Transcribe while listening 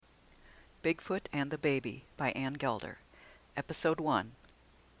Bigfoot and the Baby by Ann Gelder. Episode 1.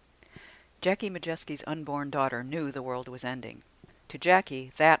 Jackie Majeski's unborn daughter knew the world was ending. To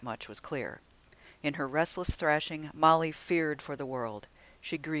Jackie, that much was clear. In her restless thrashing, Molly feared for the world.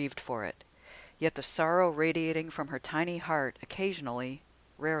 She grieved for it. Yet the sorrow radiating from her tiny heart occasionally,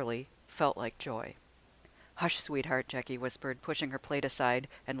 rarely, felt like joy. "Hush, sweetheart," Jackie whispered, pushing her plate aside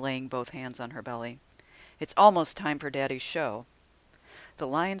and laying both hands on her belly. "It's almost time for Daddy's show." The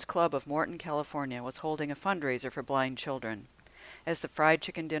Lions Club of Morton, California, was holding a fundraiser for blind children. As the fried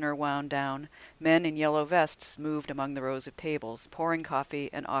chicken dinner wound down, men in yellow vests moved among the rows of tables, pouring coffee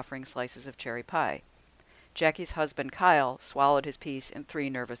and offering slices of cherry pie. Jackie's husband, Kyle, swallowed his piece in 3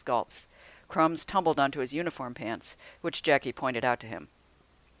 nervous gulps. Crumbs tumbled onto his uniform pants, which Jackie pointed out to him.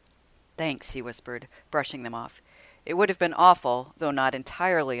 "Thanks," he whispered, brushing them off. It would have been awful, though not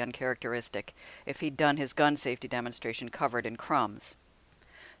entirely uncharacteristic, if he'd done his gun safety demonstration covered in crumbs.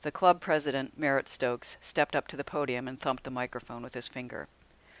 The club president, Merritt Stokes, stepped up to the podium and thumped the microphone with his finger.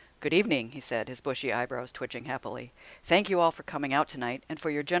 "Good evening," he said, his bushy eyebrows twitching happily. "Thank you all for coming out tonight and for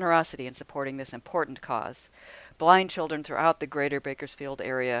your generosity in supporting this important cause. Blind children throughout the greater Bakersfield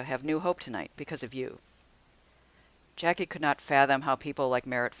area have new hope tonight because of you." Jackie could not fathom how people like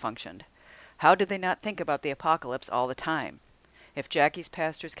Merritt functioned. How did they not think about the apocalypse all the time? If Jackie's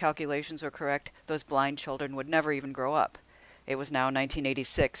pastor's calculations were correct, those blind children would never even grow up. It was now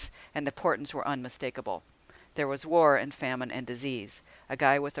 1986, and the portents were unmistakable. There was war and famine and disease. A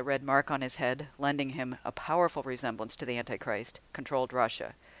guy with a red mark on his head, lending him a powerful resemblance to the Antichrist, controlled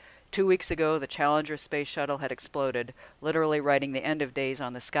Russia. 2 weeks ago, the Challenger space shuttle had exploded, literally writing the end of days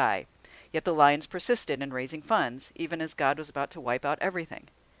on the sky. Yet the Lions persisted in raising funds, even as God was about to wipe out everything.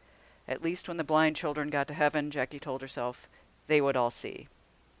 At least when the blind children got to heaven, Jackie told herself, they would all see.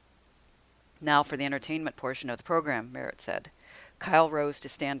 "Now for the entertainment portion of the program," Merritt said. Kyle rose to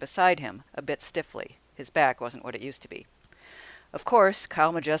stand beside him, a bit stiffly. His back wasn't what it used to be. "Of course,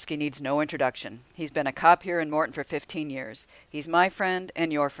 Kyle Majeski needs no introduction. He's been a cop here in Morton for 15 years. He's my friend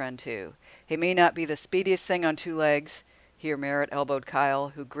and your friend, too. He may not be the speediest thing on 2 legs," here Merritt elbowed Kyle,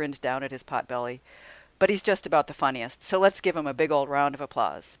 who grinned down at his potbelly, "but he's just about the funniest, so let's give him a big old round of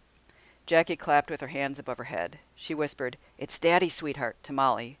applause." Jackie clapped with her hands above her head. She whispered, "It's Daddy, sweetheart," to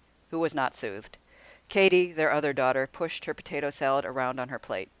Molly, who was not soothed. Katie, their other daughter, pushed her potato salad around on her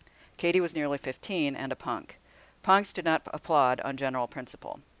plate. Katie was nearly 15 and a punk. Punks did not applaud on general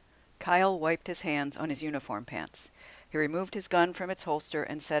principle. Kyle wiped his hands on his uniform pants. He removed his gun from its holster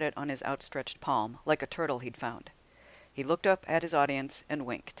and set it on his outstretched palm, like a turtle he'd found. He looked up at his audience and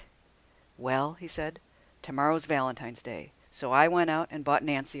winked. "Well," he said, "tomorrow's Valentine's Day, so I went out and bought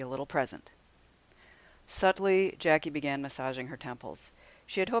Nancy a little present." Subtly, Jackie began massaging her temples.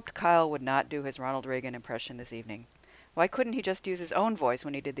 She had hoped Kyle would not do his Ronald Reagan impression this evening. Why couldn't he just use his own voice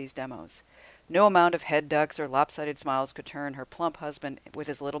when he did these demos? No amount of head ducks or lopsided smiles could turn her plump husband with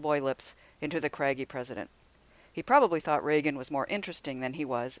his little boy lips into the craggy president. He probably thought Reagan was more interesting than he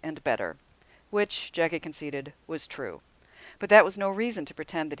was, and better. Which, Jackie conceded, was true. But that was no reason to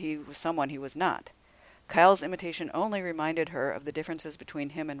pretend that he was someone he was not. Kyle's imitation only reminded her of the differences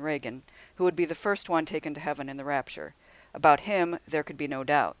between him and Reagan, who would be the first one taken to heaven in the rapture. About him, there could be no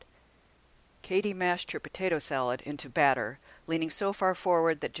doubt. Katie mashed her potato salad into batter, leaning so far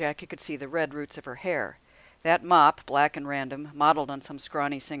forward that Jackie could see the red roots of her hair. That mop, black and random, modeled on some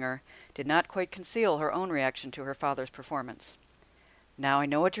scrawny singer, did not quite conceal her own reaction to her father's performance. "Now I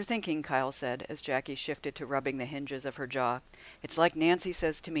know what you're thinking," Kyle said, as Jackie shifted to rubbing the hinges of her jaw. "It's like Nancy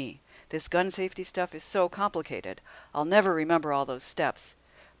says to me. This gun safety stuff is so complicated. I'll never remember all those steps.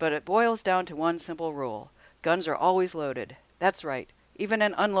 But it boils down to one simple rule. Guns are always loaded. That's right. Even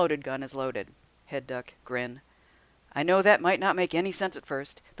an unloaded gun is loaded." Head duck, grin. "I know that might not make any sense at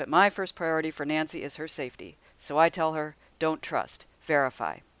first, but my first priority for Nancy is her safety. So I tell her, don't trust.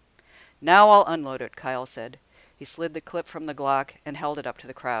 Verify." "Now I'll unload it," Kyle said. He slid the clip from the Glock and held it up to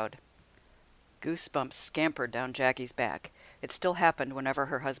the crowd. Goosebumps scampered down Jackie's back. It still happened whenever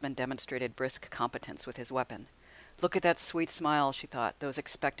her husband demonstrated brisk competence with his weapon. Look at that sweet smile, she thought, those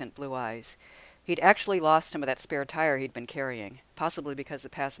expectant blue eyes. He'd actually lost some of that spare tire he'd been carrying, possibly because the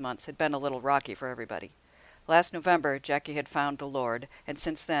past months had been a little rocky for everybody. Last November, Jackie had found the Lord, and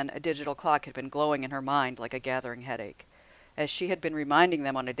since then a digital clock had been glowing in her mind like a gathering headache. As she had been reminding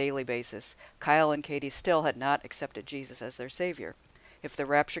them on a daily basis, Kyle and Katie still had not accepted Jesus as their Savior. If the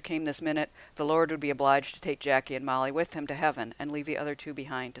rapture came this minute, the Lord would be obliged to take Jackie and Molly with him to heaven and leave the other 2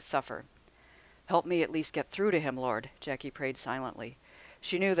 behind to suffer. "Help me at least get through to him, Lord," Jackie prayed silently.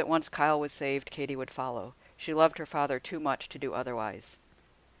 She knew that once Kyle was saved, Katie would follow. She loved her father too much to do otherwise.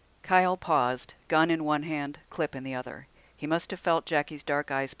 Kyle paused, gun in one hand, clip in the other. He must have felt Jackie's dark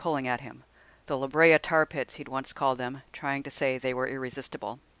eyes pulling at him. The La Brea tar pits, he'd once called them, trying to say they were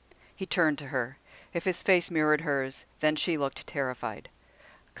irresistible. He turned to her. If his face mirrored hers, then she looked terrified.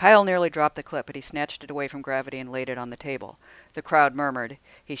 Kyle nearly dropped the clip, but he snatched it away from gravity and laid it on the table. The crowd murmured.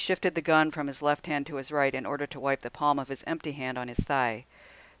 He shifted the gun from his left hand to his right in order to wipe the palm of his empty hand on his thigh.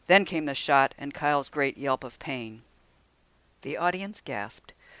 Then came the shot and Kyle's great yelp of pain. The audience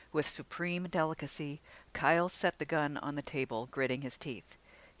gasped. With supreme delicacy, Kyle set the gun on the table, gritting his teeth.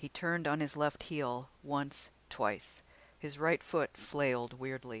 He turned on his left heel once, twice. His right foot flailed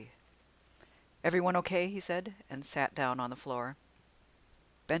weirdly. "Everyone okay?" he said, and sat down on the floor.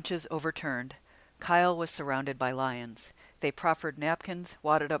 Benches overturned. Kyle was surrounded by lions. They proffered napkins,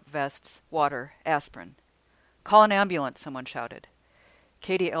 wadded-up vests, water, aspirin. "Call an ambulance," someone shouted.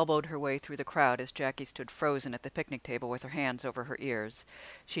 Katie elbowed her way through the crowd as Jackie stood frozen at the picnic table with her hands over her ears.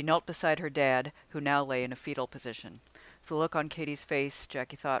 She knelt beside her dad, who now lay in a fetal position. The look on Katie's face,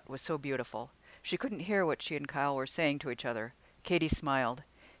 Jackie thought, was so beautiful. She couldn't hear what she and Kyle were saying to each other. Katie smiled.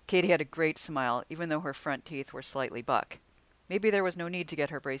 Katie had a great smile, even though her front teeth were slightly buck. Maybe there was no need to get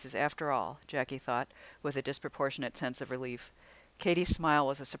her braces after all, Jackie thought, with a disproportionate sense of relief. Katie's smile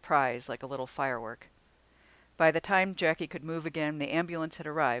was a surprise, like a little firework. By the time Jackie could move again, the ambulance had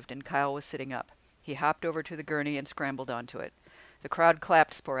arrived, and Kyle was sitting up. He hopped over to the gurney and scrambled onto it. The crowd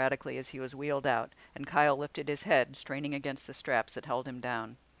clapped sporadically as he was wheeled out, and Kyle lifted his head, straining against the straps that held him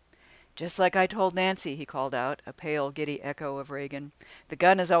down. "Just like I told Nancy," he called out, a pale, giddy echo of Reagan. "The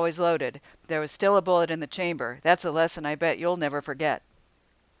gun is always loaded. There was still a bullet in the chamber. That's a lesson I bet you'll never forget."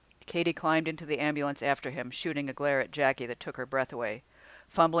 Katie climbed into the ambulance after him, shooting a glare at Jackie that took her breath away.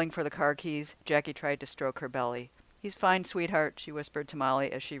 Fumbling for the car keys, Jackie tried to stroke her belly. "He's fine, sweetheart," she whispered to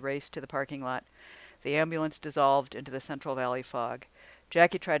Molly as she raced to the parking lot. The ambulance dissolved into the Central Valley fog.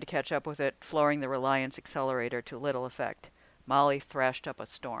 Jackie tried to catch up with it, flooring the Reliance accelerator to little effect. Molly thrashed up a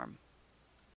storm.